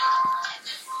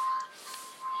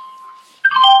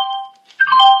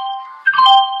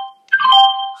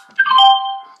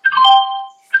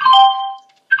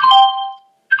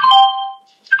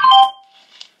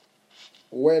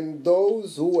when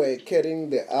those who were carrying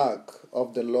the ark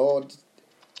of the Lord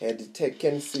had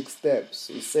taken 6 steps,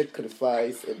 he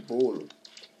sacrificed a bull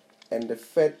and a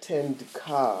fattened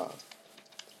calf.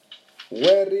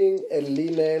 Wearing a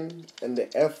linen and the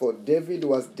ephod, David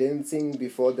was dancing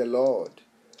before the Lord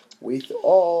with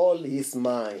all his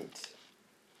might,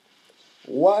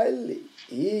 while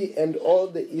he and all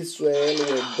the Israel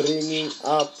were bringing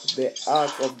up the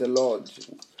ark of the Lord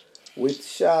with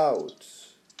shout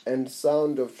and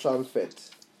sound of trumpet.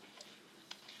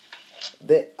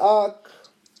 The ark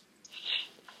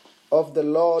of the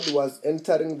Lord was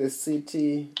entering the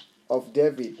city of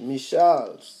David.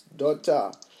 Michal's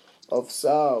daughter of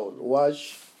Saul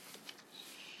watched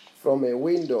from a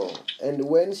window, and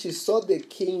when she saw the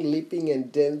king leaping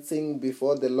and dancing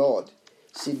before the Lord,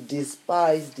 she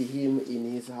despised him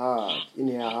in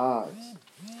her heart.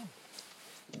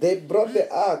 They brought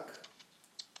the ark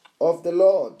of the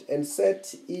Lord and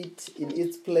set it in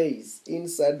its place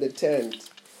inside the tent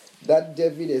that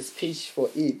David has pitched for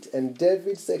it. And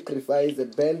David sacrificed a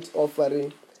burnt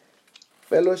offering,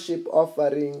 fellowship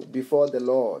offering before the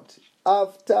Lord.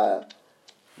 After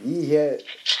he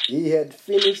had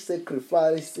finished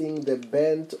sacrificing the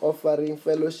burnt offering,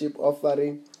 fellowship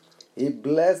offering, he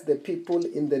blessed the people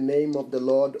in the name of the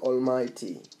Lord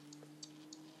Almighty.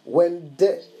 When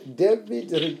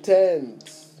David returned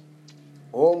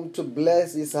home to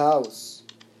bless his house,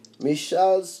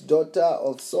 Michal's daughter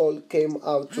of Saul came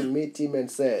out to meet him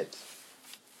and said,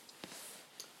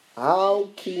 "How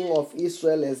King of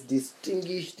Israel has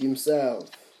distinguished himself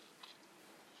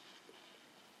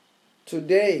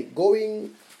today,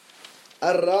 going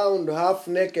around half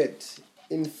naked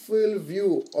in full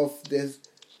view of the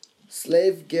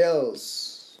slave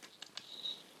girls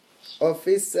of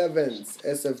his servants,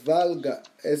 as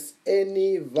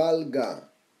any vulgar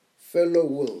fellow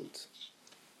would."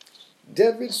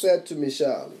 David said to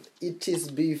Michal, "It is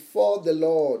before the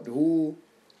Lord who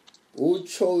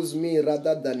chose me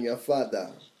rather than your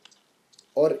father,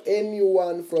 or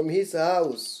anyone from his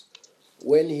house,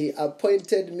 when he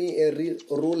appointed me a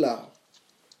ruler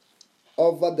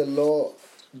over the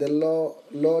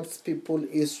Lord's people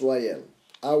Israel.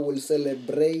 I will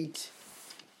celebrate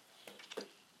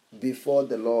before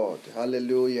the Lord."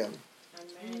 Hallelujah.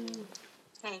 Amen.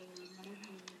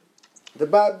 The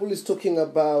Bible is talking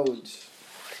about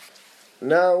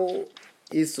now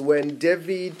is when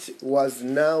David was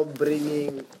now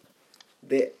bringing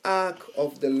the ark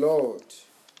of the Lord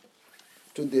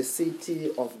to the city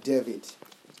of David.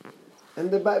 And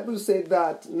the Bible said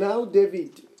that now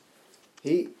David,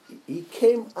 he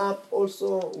came up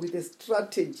also with a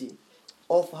strategy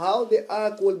of how the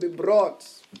ark will be brought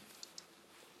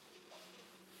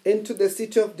into the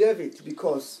city of David,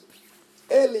 because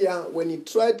earlier when he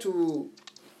tried to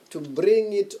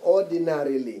bring it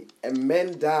ordinarily, a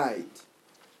man died.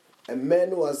 A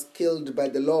man was killed by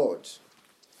the Lord.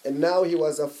 And now he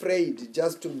was afraid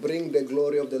just to bring the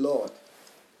glory of the Lord,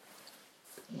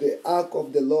 the ark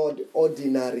of the Lord,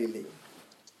 ordinarily.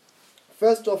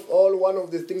 First of all, one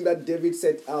of the things that David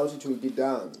set out it will be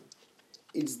done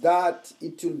is that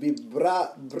it will be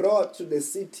brought to the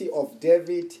city of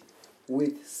David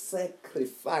with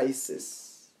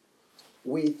sacrifices,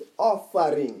 with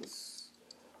offerings.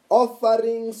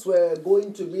 Offerings were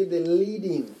going to be the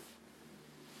leading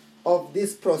of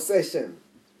this procession.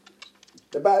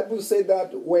 The Bible said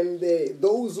that when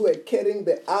those who were carrying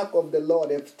the ark of the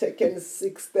Lord have taken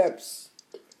 6 steps,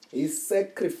 he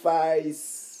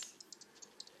sacrificed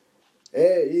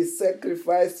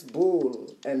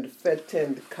bull and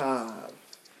fattened calf.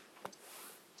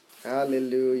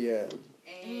 Hallelujah.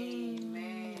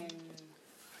 Amen.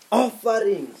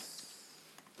 Offerings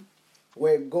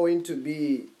were going to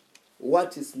be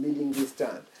what is leading this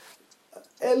time.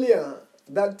 Earlier,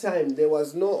 that time, there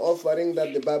was no offering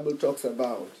that the Bible talks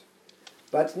about.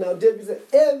 But now David said,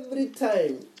 every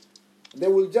time they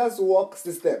will just walk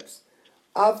 6 steps.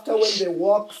 After when they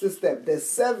walk 6 steps, the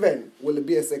 7 will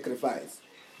be a sacrifice.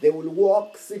 They will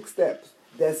walk 6 steps.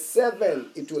 The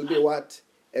 7, it will be what?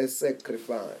 A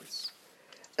sacrifice.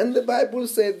 And the Bible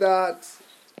said that,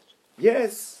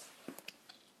 yes,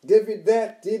 David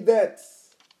did that.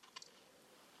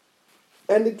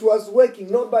 And it was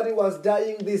working. Nobody was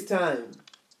dying this time.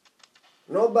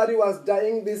 Nobody was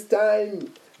dying this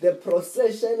time. The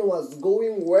procession was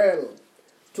going well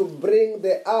to bring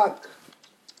the ark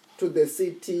to the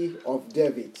city of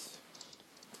David.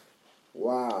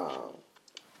 Wow.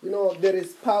 You know, there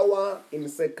is power in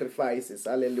sacrifices.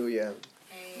 Hallelujah.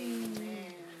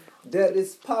 Amen. There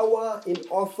is power in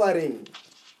offering.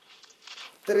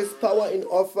 There is power in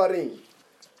offering.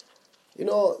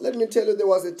 Let me tell you, there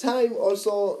was a time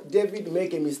also David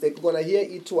made a mistake. We're going to hear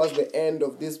it towards the end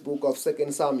of this book of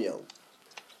 2 Samuel.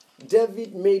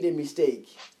 David made a mistake.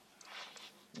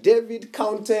 David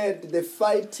counted the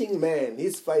fighting men,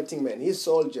 his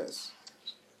soldiers.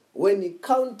 When he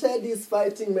counted his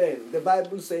fighting men, the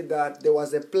Bible said that there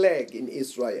was a plague in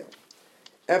Israel.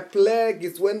 A plague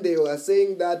is when they were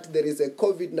saying that there is a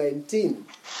COVID-19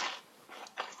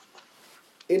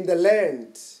 in the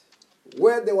land,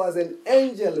 where there was an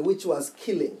angel which was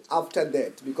killing after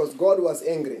that, because God was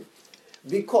angry.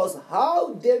 Because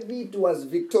how David was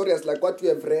victorious, like what we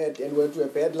have read and what we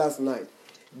have heard last night,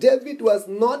 David was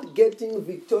not getting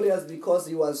victorious because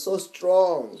he was so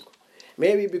strong,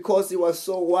 maybe because he was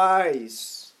so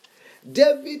wise.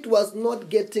 David was not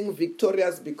getting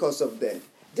victorious because of that.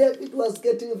 David was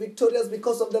getting victorious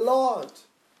because of the Lord.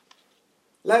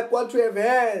 Like what we have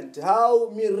heard, how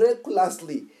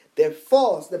miraculously the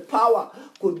force, the power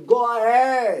could go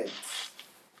ahead,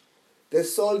 the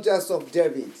soldiers of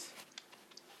David,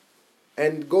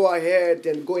 and go ahead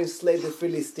and go and slay the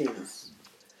Philistines.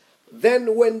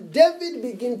 Then when David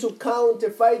began to count the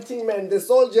fighting men, the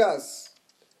soldiers,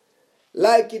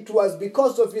 like it was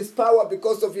because of his power,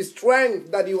 because of his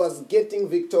strength that he was getting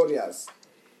victorious,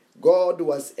 God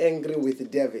was angry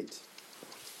with David.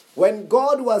 When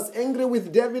God was angry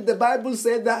with David, the Bible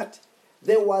said that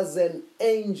there was an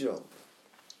angel.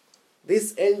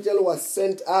 This angel was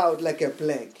sent out like a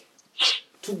plague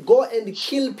to go and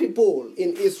kill people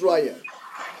in Israel.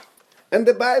 And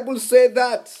the Bible said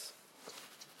that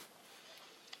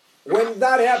when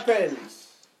that happened,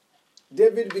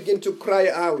 David began to cry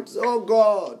out, "Oh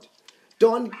God,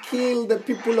 don't kill the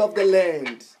people of the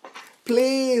land.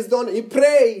 Please don't," he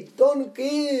prayed, "don't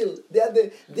kill.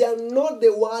 They are not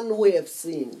the one who have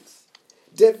sinned."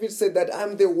 David said that,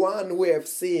 "I'm the one who have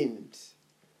sinned.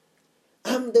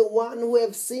 I'm the one who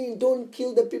have sinned. Don't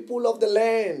kill the people of the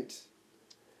land.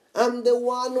 I'm the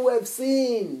one who have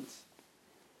sinned."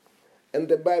 And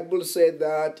the Bible said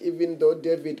that even though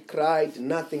David cried,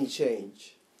 nothing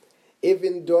changed.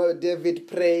 Even though David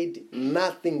prayed,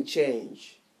 nothing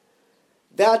changed.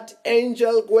 That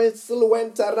angel still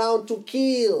went around to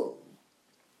kill.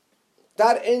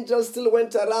 That angel still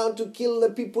went around to kill the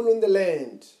people in the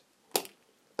land.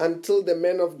 Until the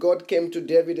man of God came to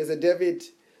David and said, "David,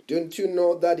 don't you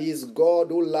know that he is God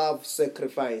who loves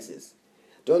sacrifices?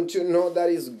 Don't you know that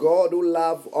he is God who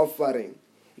loves offering?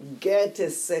 Get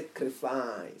a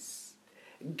sacrifice.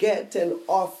 Get an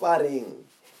offering.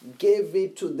 Give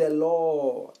it to the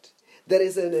Lord. There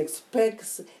is an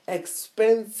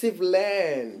expensive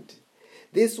land."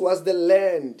 This was the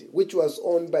land which was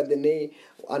owned by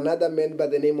another man by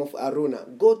the name of Aruna.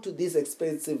 Go to this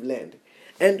expensive land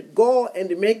and go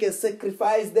and make a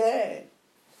sacrifice there.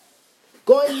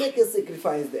 Go and make a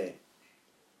sacrifice there.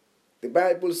 The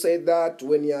Bible said that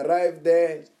when he arrived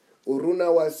there,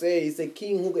 Aruna was saying, "It's a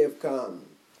king who have come.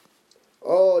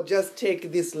 Oh, just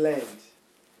take this land.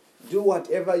 Do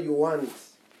whatever you want."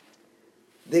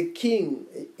 The king,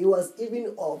 he was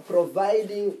even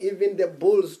providing even the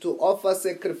bulls to offer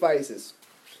sacrifices.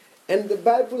 And the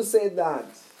Bible said that,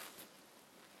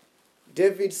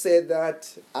 David said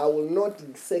that, "I will not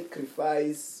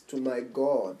sacrifice to my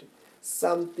God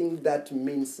something that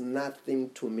means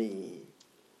nothing to me.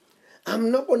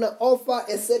 I'm not going to offer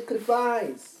a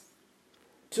sacrifice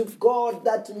to God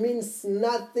that means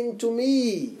nothing to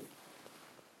me."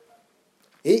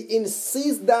 He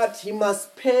insists that he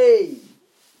must pay.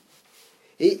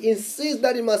 He insists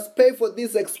that he must pay for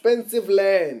this expensive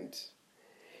land.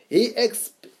 He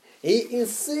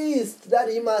insists that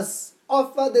he must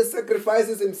offer the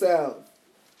sacrifices himself.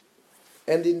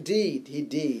 And indeed, he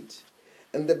did.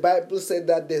 And the Bible said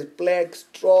that the plague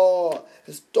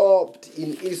stopped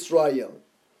in Israel.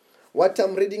 What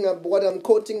I'm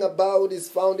quoting about is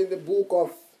found in the book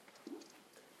of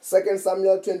 2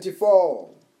 Samuel 24,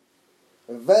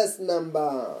 verse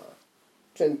number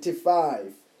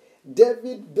 25.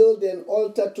 David built an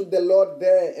altar to the Lord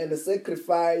there and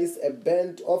sacrificed a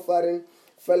burnt offering,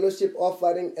 fellowship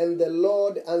offering, and the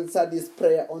Lord answered his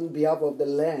prayer on behalf of the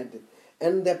land.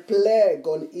 And the plague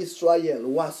on Israel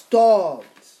was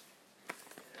stopped.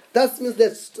 That means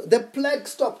that the plague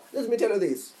stopped. Let me tell you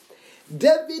this.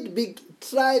 David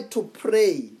tried to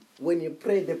pray. When he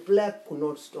prayed, the plague could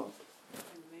not stop.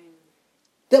 Amen.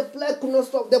 The plague could not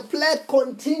stop. The plague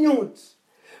continued.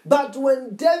 But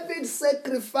when David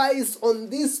sacrificed on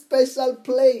this special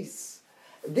place,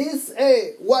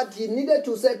 what he needed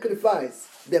to sacrifice,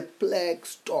 the plague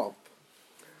stopped.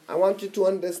 I want you to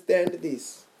understand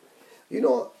this.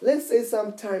 Let's say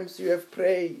sometimes you have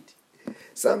prayed,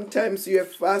 sometimes you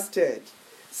have fasted,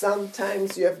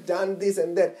 Sometimes you have done this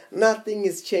and that. Nothing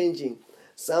is changing.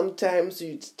 Sometimes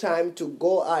it's time to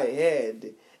go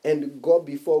ahead and go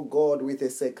before God with a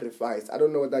sacrifice. I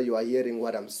don't know whether you are hearing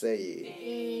what I'm saying.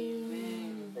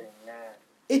 Amen.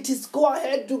 It is go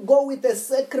ahead to go with a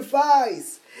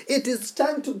sacrifice. It is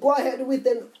time to go ahead with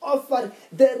an offering.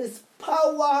 There is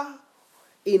power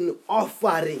in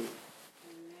offering.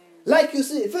 Like you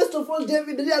see, first of all,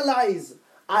 David realized,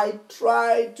 I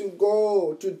tried to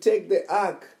go to take the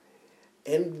ark,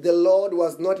 and the Lord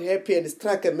was not happy and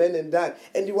struck a man and died.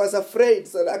 And he was afraid,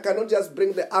 so I cannot just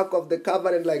bring the ark of the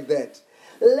covenant like that.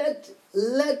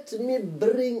 Let me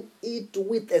bring it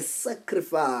with a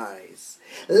sacrifice.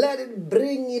 Let it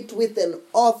bring it with an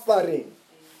offering.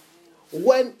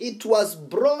 When it was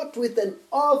brought with an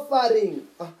offering,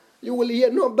 you will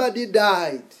hear nobody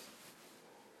died.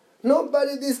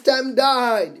 Nobody this time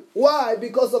died. Why?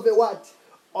 Because of a what?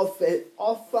 Of an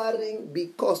offering,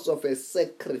 because of a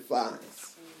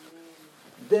sacrifice.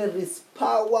 There is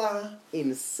power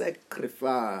in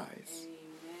sacrifice.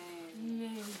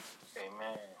 Amen.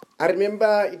 I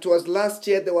remember it was last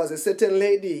year, there was a certain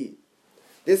lady.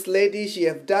 This lady, she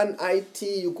have done IT,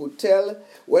 you could tell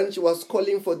when she was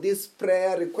calling for this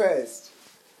prayer request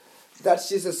that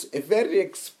she's a very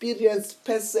experienced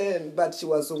person, but she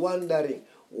was wondering,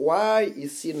 why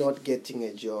is she not getting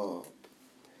a job?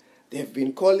 She have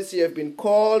been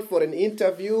called for an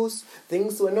interviews,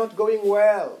 things were not going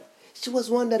well. She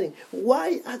was wondering,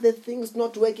 why are the things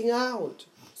not working out?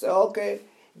 So, okay,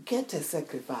 get a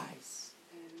sacrifice.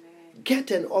 Amen.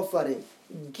 Get an offering.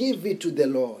 Give it to the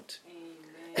Lord.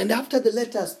 Amen. And after the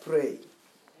let us pray.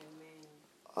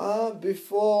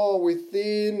 Amen.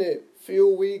 Within a few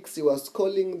weeks, she was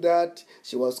called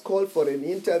for an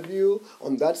interview.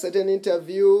 On that certain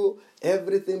interview,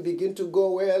 everything began to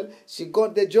go well. She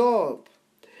got the job.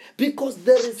 Because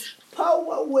there is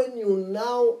power when you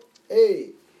now,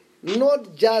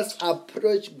 not just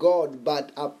approach God,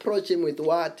 but approach Him with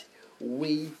what?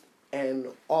 With an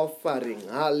offering.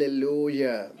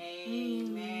 Hallelujah.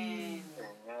 Amen.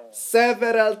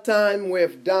 Several times we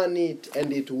have done it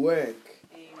and it worked.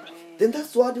 Amen. Then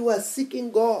that's what we are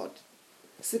seeking God.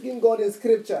 Seeking God in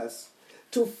scriptures.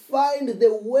 To find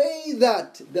the way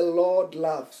that the Lord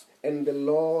loves and the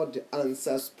Lord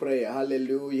answers prayer.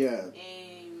 Hallelujah.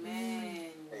 Amen.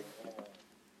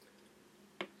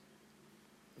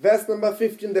 Verse number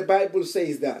 15, the Bible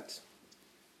says that.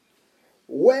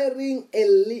 While he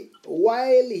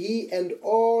and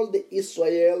all the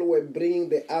Israel were bringing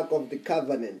the Ark of the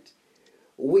Covenant,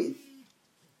 with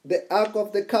the Ark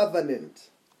of the Covenant,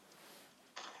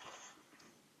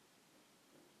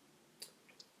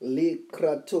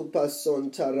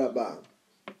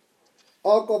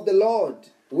 Ark of the Lord,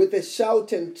 with a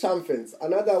shout and trumpets.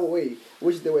 Another way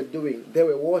which they were doing, they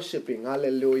were worshiping.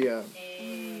 Hallelujah.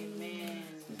 Amen.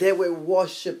 They were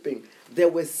worshiping. They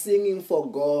were singing for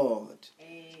God.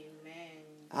 Amen.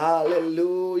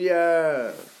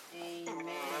 Hallelujah. Amen.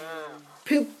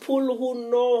 People who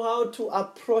know how to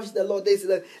approach the Lord, they say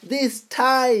that this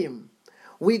time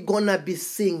we're gonna be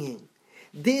singing.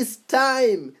 This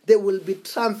time there will be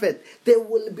trumpet. There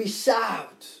will be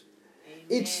shout.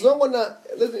 It's not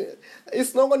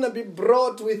gonna be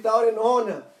brought without an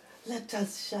honor. Let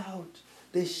us shout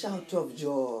the shout of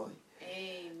joy,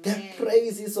 the Amen.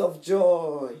 praises of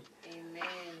joy. Amen.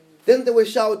 Then they were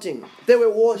shouting. They were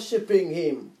worshiping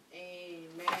Him.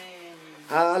 Amen.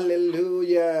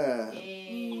 Hallelujah.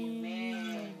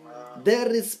 Amen.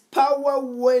 There is power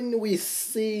when we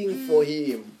sing for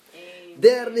Him. Amen.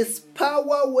 There is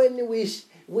power when we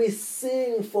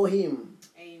sing for Him.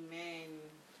 Amen.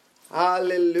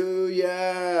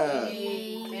 Hallelujah.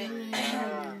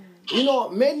 Amen. You know,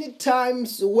 many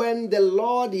times when the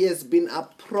Lord has been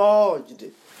approached,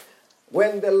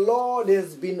 when the Lord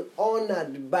has been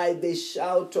honored by the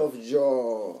shout of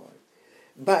joy,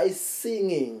 by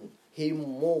singing, He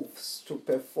moves to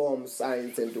perform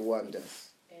signs and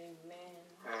wonders.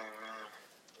 Amen.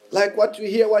 Like what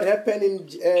we hear what happened in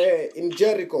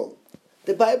Jericho.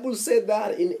 The Bible said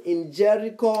that in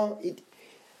Jericho,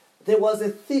 there was a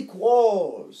thick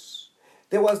walls.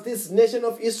 There was this nation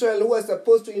of Israel who was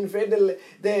supposed to invade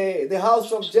the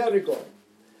house of Jericho.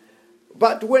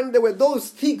 But when there were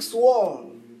those thick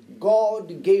walls,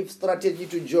 God gave strategy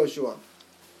to Joshua.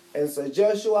 And so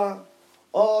Joshua,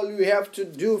 all you have to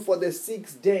do for the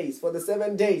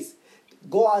 7 days,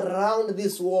 go around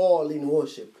this wall in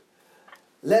worship.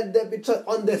 Let there be,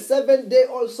 on the 7th day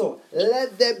also,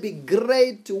 let there be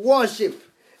great worship,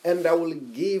 and I will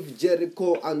give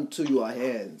Jericho unto your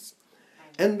hands.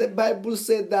 And the Bible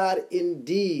said that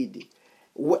indeed,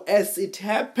 as it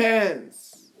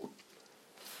happens,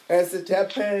 As it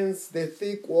happens, the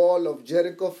thick wall of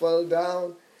Jericho fell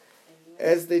down.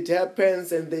 As it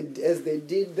happens, and as they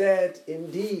did that,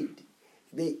 indeed,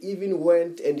 they even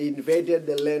went and invaded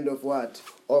the land of what?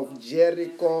 Of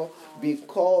Jericho,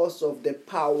 because of the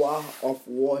power of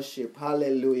worship.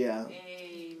 Hallelujah.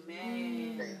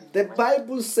 Amen. The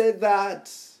Bible said that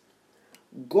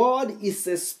God is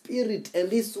a spirit,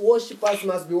 and his worshippers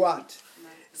must be what?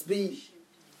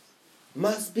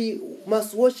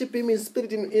 Must worship him in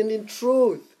spirit and in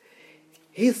truth.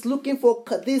 He's looking for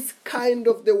this kind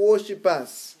of the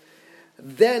worshippers.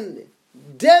 Then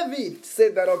David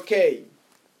said that, okay,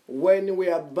 when we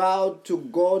are bowed to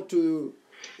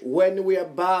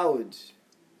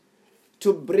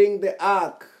bring the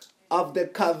ark of the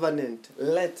covenant,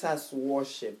 let us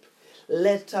worship.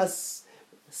 Let us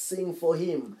sing for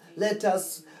him. Let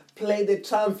us play the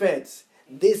trumpet.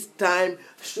 This time,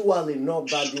 surely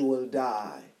nobody will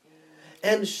die.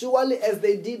 And surely as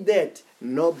they did that,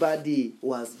 nobody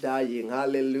was dying.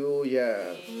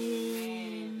 Hallelujah.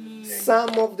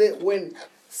 Some of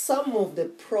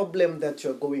the problem that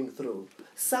you're going through,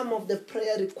 some of the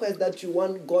prayer requests that you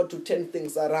want God to turn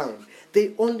things around,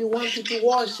 they only want you to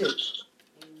worship.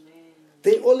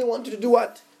 They only want you to do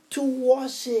what? To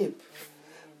worship.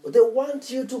 They want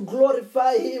you to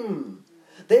glorify him.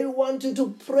 They want you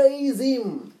to praise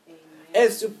him.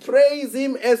 As you praise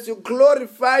him, as you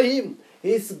glorify him,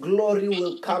 his glory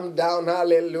will come down.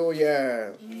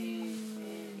 Hallelujah.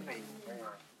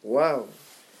 Wow.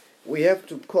 We have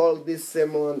to call this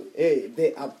sermon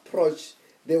the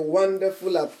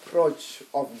wonderful approach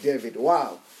of David.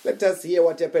 Wow. Let us hear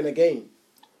what happened again.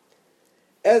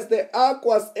 As the ark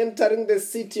was entering the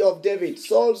city of David,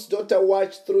 Saul's daughter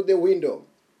watched through the window.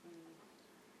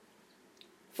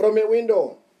 From a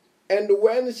window. And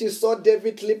when she saw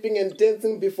David leaping and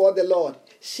dancing before the Lord,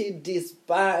 she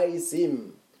despised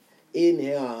him in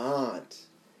her heart.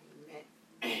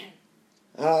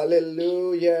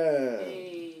 Hallelujah.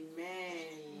 Amen.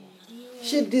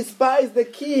 She despised the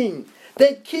king.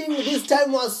 The king this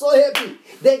time was so happy.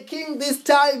 The king this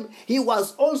time, he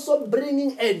was also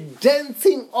bringing a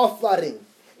dancing offering,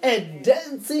 a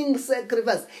dancing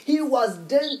sacrifice. He was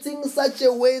dancing such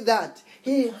a way that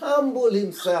he humbled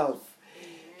himself.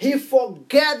 He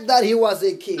forgot that he was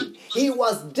a king. He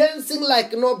was dancing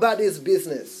like nobody's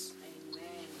business. Amen.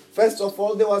 First of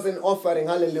all, there was an offering.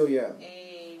 Hallelujah.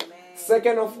 Amen.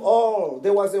 Second of all,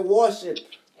 there was a worship.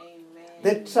 Amen.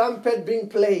 The trumpet being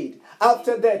played.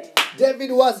 After that, David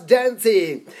was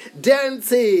dancing.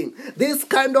 This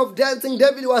kind of dancing,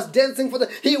 David was dancing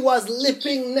he was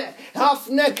leaping half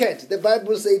naked. The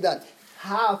Bible says that.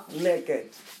 Half naked.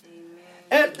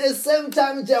 At the same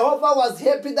time, Jehovah was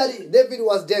happy that David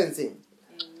was dancing.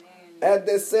 Amen. At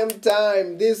the same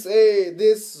time,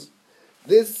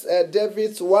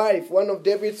 David's wife, one of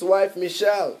David's wife,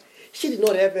 Michal, she did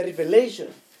not have a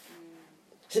revelation.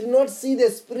 She did not see the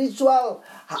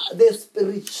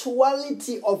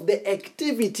spirituality of the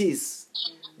activities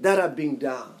that are being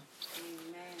done.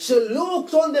 She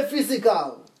looked on the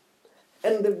physical,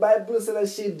 and the Bible says that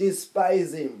she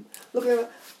despised him. Look at her.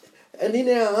 And in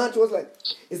her heart was like,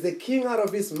 is the king out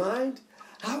of his mind?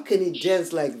 How can he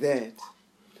dance like that?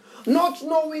 Not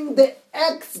knowing the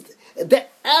action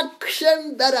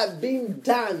that are being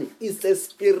done is a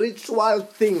spiritual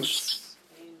thing.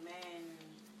 Amen.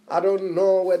 I don't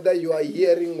know whether you are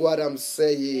hearing what I'm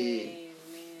saying.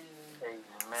 Amen.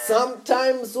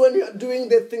 Sometimes when you are doing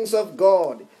the things of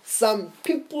God, some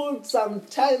people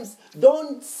sometimes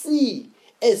don't see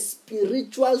a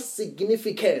spiritual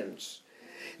significance.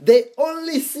 They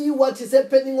only see what is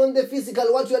happening on the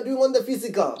physical, what you are doing on the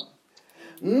physical.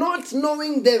 Not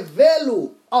knowing the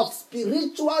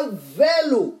spiritual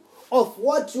value of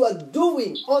what you are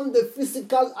doing on the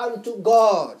physical unto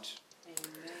God. Amen.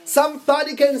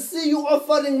 Somebody can see you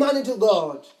offering money to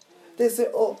God. They say,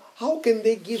 oh, how can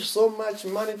they give so much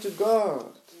money to God?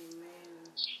 Amen.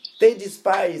 They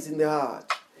despise in their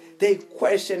heart. They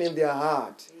question in their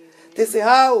heart. They say,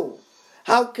 how?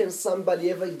 How can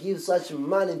somebody ever give such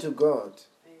money to God?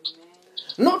 Amen.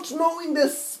 Not knowing the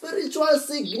spiritual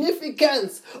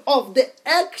significance of the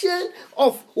action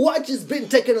of what is being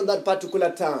taken on that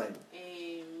particular time.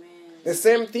 Amen. The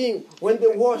same thing when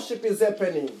the worship is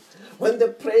happening. When the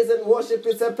praise and worship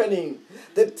is happening.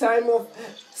 The time of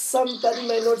somebody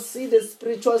may not see the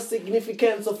spiritual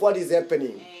significance of what is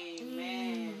happening.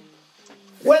 Amen.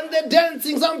 When they're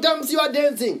dancing, sometimes you are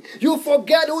dancing. You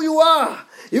forget who you are.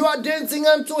 You are dancing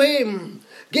unto him,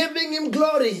 giving him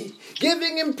glory,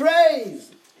 giving him praise.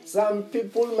 Some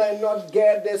people might not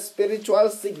get the spiritual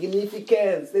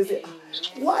significance. They say,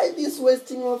 why this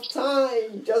wasting of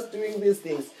time just doing these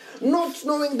things? Not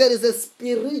knowing there is a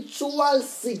spiritual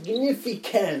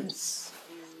significance.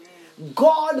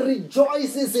 God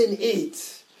rejoices in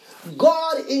it.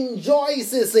 God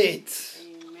enjoys it.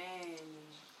 Amen.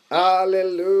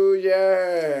 Hallelujah.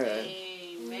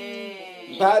 Amen.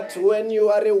 But when you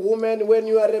are a woman, when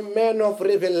you are a man of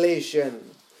revelation,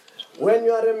 when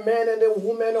you are a man and a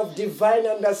woman of divine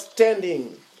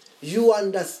understanding, you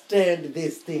understand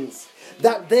these things,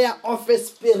 that they are of a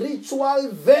spiritual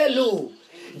value.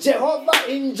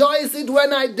 Jehovah enjoys it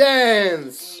when I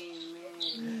dance.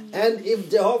 And if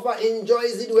Jehovah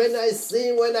enjoys it when I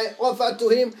sing, when I offer to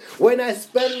Him, when I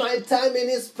spend my time in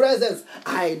His presence,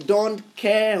 I don't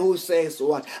care who says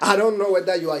what. I don't know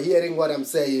whether you are hearing what I'm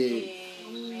saying.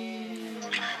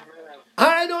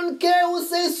 I don't care who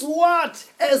says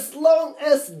what, as long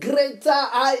as greater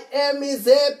I am is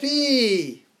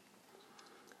happy.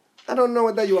 I don't know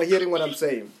whether you are hearing what I'm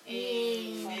saying.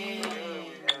 Amen.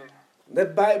 The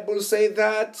Bible says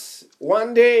that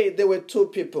one day there were two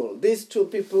people. These two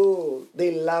people,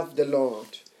 they loved the Lord.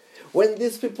 When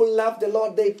these people love the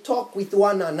Lord, they talk with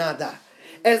one another.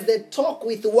 As they talk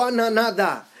with one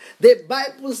another, the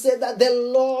Bible said that the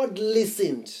Lord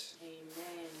listened.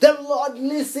 The Lord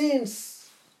listens.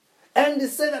 And he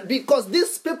said that because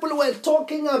these people were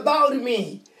talking about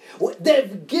me,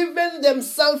 they've given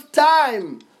themselves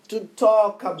time to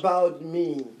talk about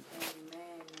me.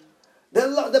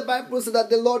 The Bible said that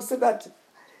the Lord said that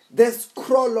the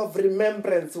scroll of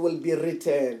remembrance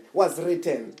was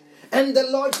written. And the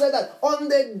Lord said that on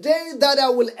the day that I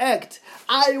will act,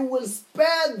 I will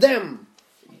spare them,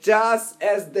 just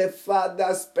as the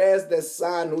Father spares the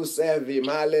Son who serves Him.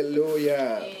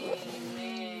 Hallelujah.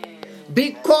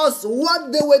 Because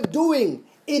what they were doing,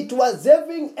 it was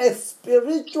having a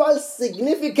spiritual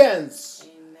significance.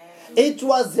 It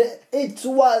was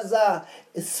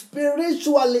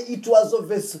spiritually, it was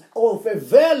of a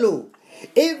value.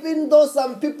 Even though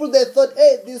some people, they thought,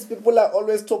 hey, these people are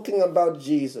always talking about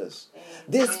Jesus.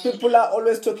 These people are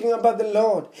always talking about the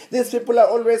Lord. These people are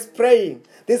always praying.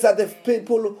 These are the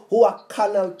people who are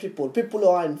carnal people. People who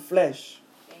are in flesh.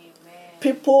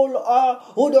 People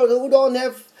who don't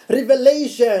have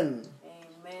revelation.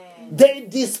 They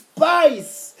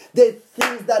despise the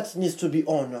things that needs to be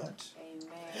honored.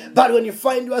 But when you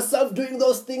find yourself doing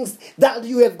those things, that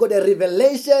you have got a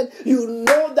revelation, you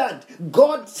know that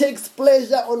God takes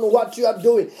pleasure on what you are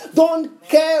doing. Don't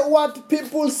care what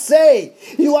people say.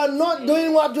 You are not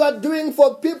doing what you are doing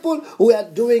for people. We are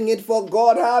doing it for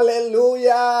God. Hallelujah.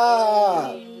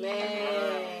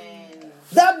 Amen.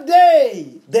 That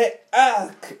day, the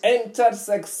ark entered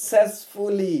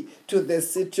successfully to the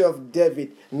city of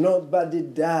David. Nobody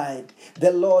died.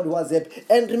 The Lord was happy.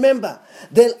 And remember,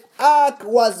 the ark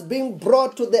was being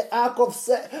brought to the ark of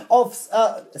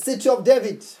city of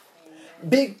David,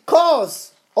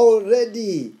 because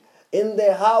already in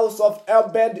the house of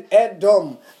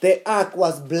Obed-Edom, the ark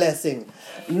was blessing.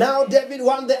 Now David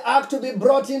wanted the ark to be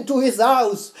brought into his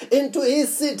house, into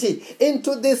his city,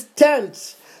 into this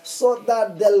tent, so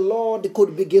that the Lord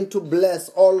could begin to bless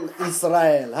all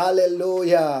Israel.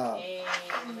 Hallelujah.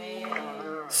 Amen.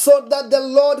 So that the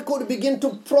Lord could begin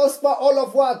to prosper all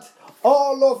of what?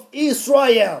 All of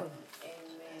Israel.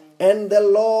 And the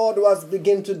Lord was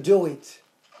beginning to do it.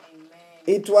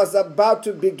 It was about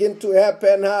to begin to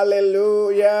happen.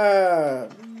 Hallelujah.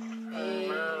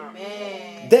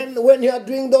 Amen. Then when you are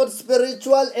doing those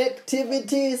spiritual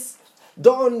activities,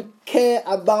 don't care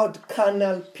about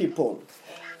carnal people.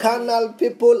 Carnal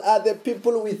people are the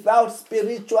people without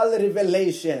spiritual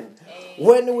revelation.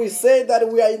 When we say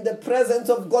that we are in the presence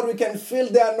of God, we can feel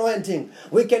the anointing.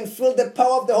 We can feel the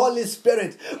power of the Holy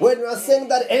Spirit. When we are saying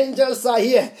that angels are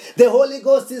here, the Holy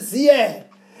Ghost is here,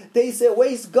 they say, where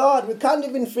is God? We can't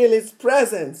even feel His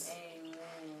presence.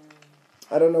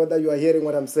 I don't know whether you are hearing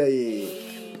what I'm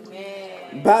saying.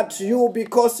 Amen. But you,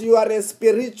 because you are a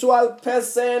spiritual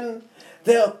person,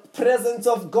 the presence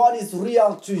of God is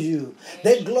real to you.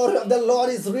 The glory of the Lord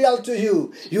is real to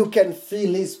you. You can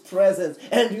feel His presence.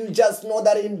 And you just know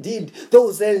that indeed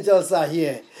those angels are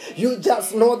here. You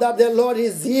just know that the Lord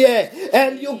is here.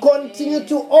 And you continue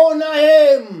to honor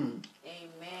Him.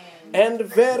 And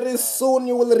very soon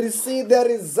you will receive the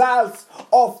results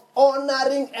of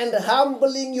honoring and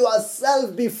humbling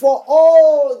yourself before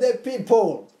all the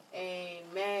people.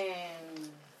 Amen.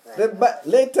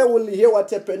 Later we'll hear what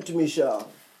happened to Michelle.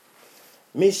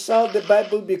 Michelle, the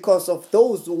Bible, because of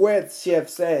those words she have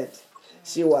said,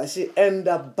 she ended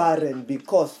up barren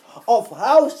because of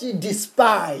how she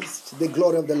despised the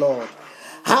glory of the Lord.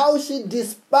 how she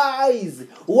despised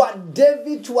what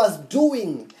David was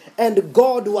doing and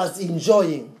God was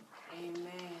enjoying.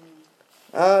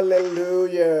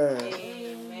 Hallelujah.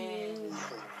 Amen.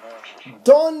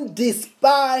 Don't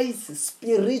despise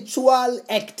spiritual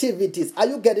activities. Are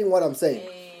you getting what I'm saying?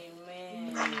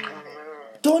 Amen.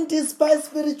 Don't despise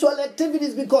spiritual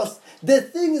activities, because the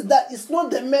thing is that it's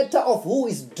not the matter of who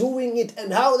is doing it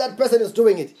and how that person is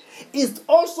doing it. It's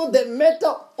also the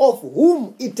matter of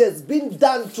whom it has been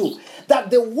done to.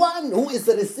 That the one who is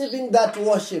receiving that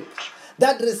worship,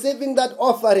 that receiving that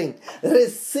offering,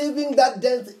 receiving that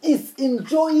dance is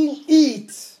enjoying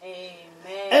it. Amen.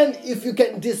 And if you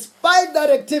can despise that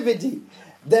activity,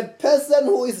 the person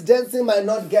who is dancing might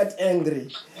not get angry,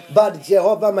 but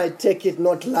Jehovah might take it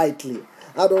not lightly.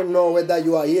 I don't know whether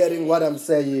you are hearing what I'm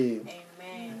saying.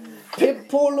 Amen.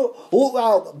 People who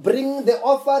are bringing the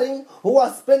offering, who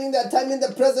are spending their time in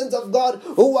the presence of God,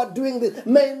 who are doing this,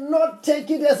 may not take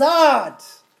it as hard.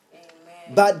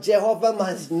 Amen. But Jehovah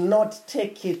must not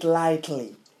take it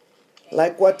lightly.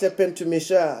 Like what happened to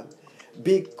Michelle.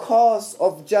 Because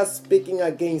of just speaking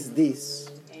against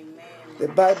this, Amen. the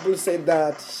Bible said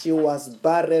that she was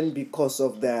barren because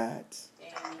of that.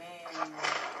 Amen.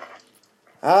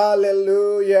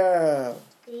 Hallelujah.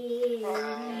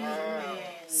 Amen.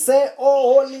 Say,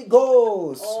 oh Holy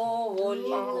Ghost, Oh, Holy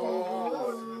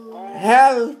Ghost,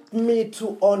 help me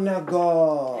to honor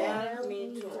God. help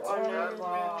me to honor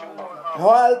God.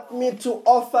 Help me to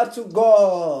offer to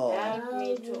God. Help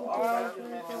me to offer to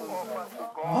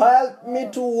God. Help me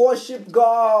to worship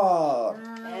God.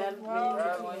 Help me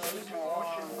to worship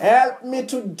God. Help me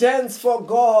to dance for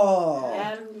God.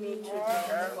 Help me to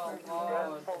dance for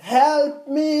God. Help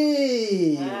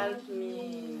me Help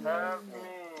me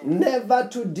never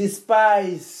to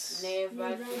despise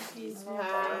never to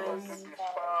despise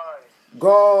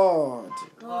God.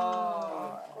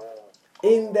 God.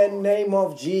 In the name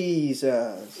of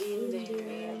Jesus. In the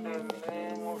name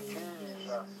of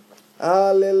Jesus.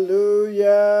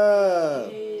 Hallelujah.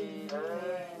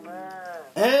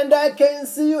 And I can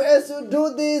see you as you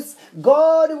do this.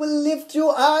 God will lift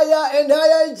you higher and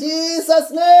higher in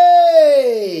Jesus'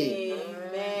 name.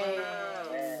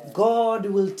 Amen. God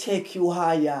will take you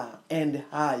higher and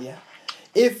higher.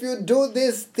 If you do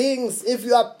these things, if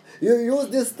you use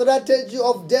this strategy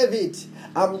of David,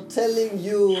 I'm telling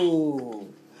you,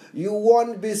 you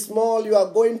won't be small, you are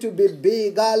going to be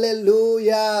big.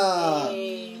 Hallelujah.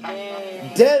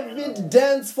 Amen. David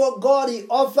danced for God. He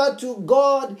offered to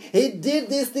God. He did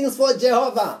these things for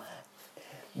Jehovah.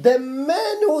 The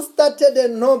man who started a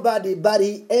nobody, but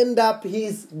he ended up,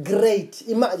 he's great.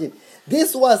 Imagine,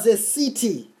 this was a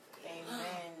city, Amen.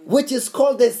 which is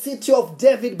called the city of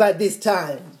David by this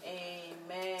time.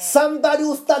 Amen. Somebody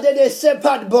who started a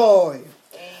shepherd boy.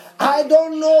 Amen. I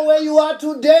don't know where you are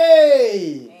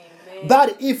today. Amen.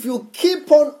 But if you keep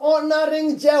on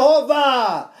honoring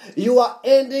Jehovah, your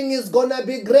ending is going to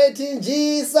be great in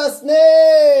Jesus'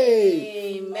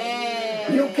 name.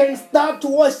 Amen. You can start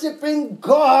worshiping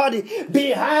God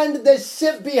behind the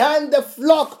sheep, behind the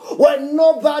flock, when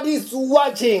nobody's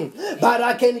watching. But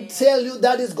I can tell you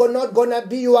that is not going to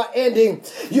be your ending.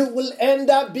 You will end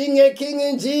up being a king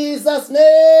in Jesus'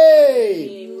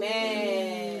 name.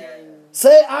 Amen.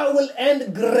 Say, I will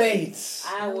end great.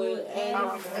 I will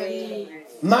end great.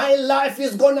 My life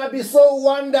is going to be so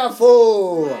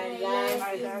wonderful. My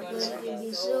life is going to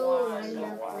be so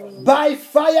wonderful. By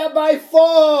fire, by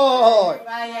force.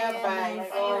 Fire by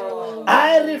force.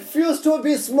 I refuse to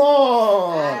be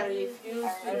small. I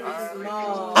refuse to be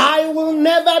small. I will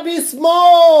never be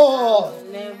small.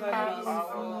 Never be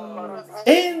small.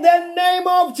 In the name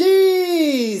of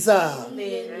Jesus. In the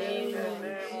name of Jesus.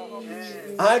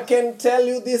 I can tell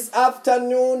you this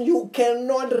afternoon, you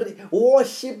cannot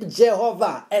worship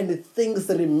Jehovah and things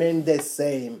remain the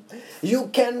same. You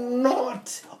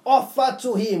cannot offer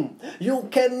to Him. You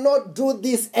cannot do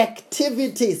these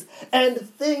activities and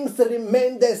things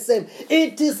remain the same.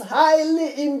 It is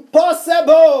highly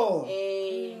impossible.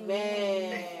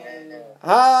 Amen.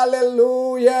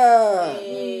 Hallelujah.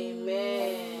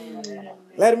 Amen.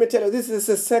 Let me tell you, this is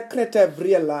a secret I've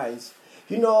realized.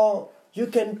 You know, you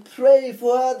can pray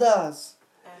for others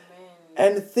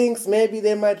Amen. and things maybe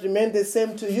they might remain the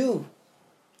same to you.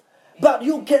 But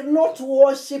you cannot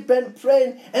worship and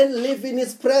pray and live in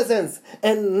His presence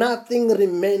and nothing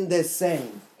remain the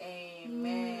same.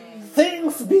 Amen.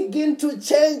 Things begin to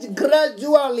change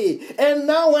gradually. And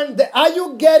now are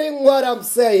you getting what I'm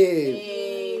saying?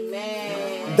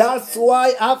 Amen. That's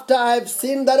why after I've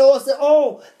seen that, I was say,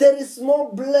 oh, there is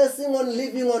no blessing on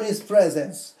living on His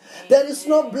presence. There is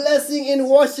no blessing in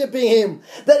worshiping Him.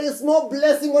 There is no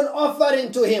blessing on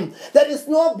offering to Him. There is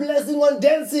no blessing on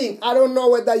dancing. I don't know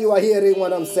whether you are hearing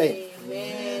what I'm saying.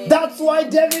 Amen. That's why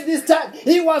David this time,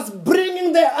 he was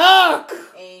bringing the ark.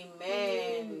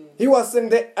 Amen. He was in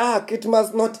the ark. It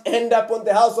must not end up on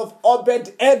the house of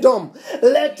Obed Edom.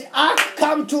 Let the ark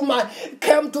come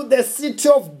to the city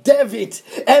of David,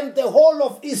 and the whole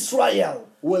of Israel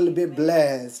will be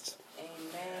blessed.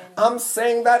 I'm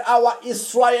saying that our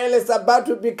Israel is about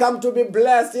to be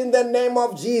blessed in the name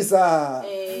of Jesus.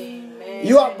 Amen.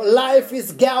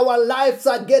 Our lives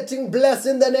are getting blessed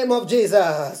in the name of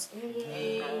Jesus.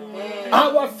 Amen.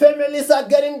 Our families are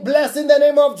getting blessed in the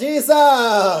name of Jesus.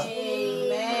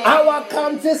 Amen. Our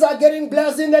countries are getting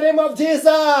blessed in the name of Jesus.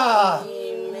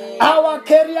 Amen. Our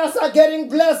careers are getting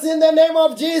blessed in the name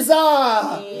of Jesus.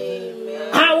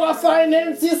 Amen. Our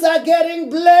finances are getting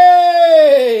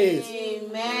blessed.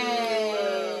 Amen.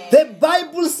 The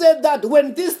Bible said that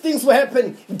when these things were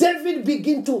happening, David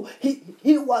began to,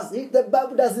 the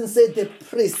Bible doesn't say the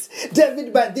priest.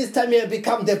 David by this time he had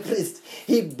become the priest.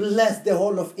 He blessed the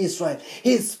whole of Israel.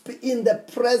 In the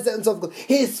presence of God.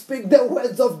 He speak the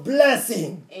words of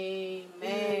blessing.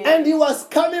 Amen. And he was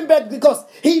coming back because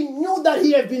he knew that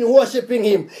he had been worshiping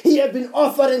Him. He had been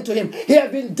offering to Him. He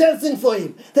had been dancing for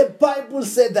Him. The Bible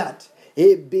said that.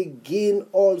 He began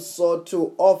also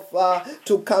to offer,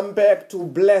 to come back to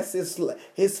bless his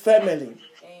family.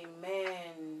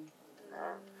 Amen.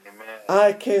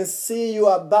 I can see you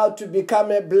about to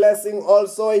become a blessing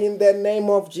also in the name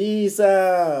of Jesus.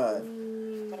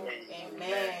 Amen.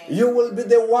 You will be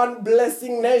the one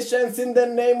blessing nations in the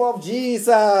name of Jesus.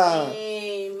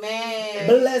 Amen.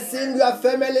 Blessing your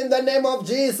family in the name of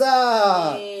Jesus.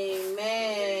 Amen.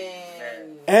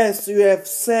 As you have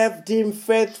served Him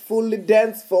faithfully,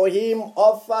 danced for Him,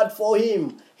 offered for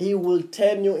Him, He will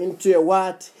turn you into a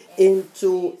what?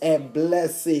 Into a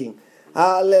blessing.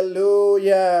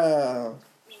 Hallelujah.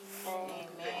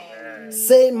 Amen.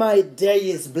 Say, my day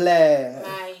is blessed.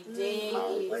 My day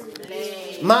is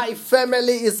blessed. My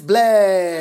family is blessed.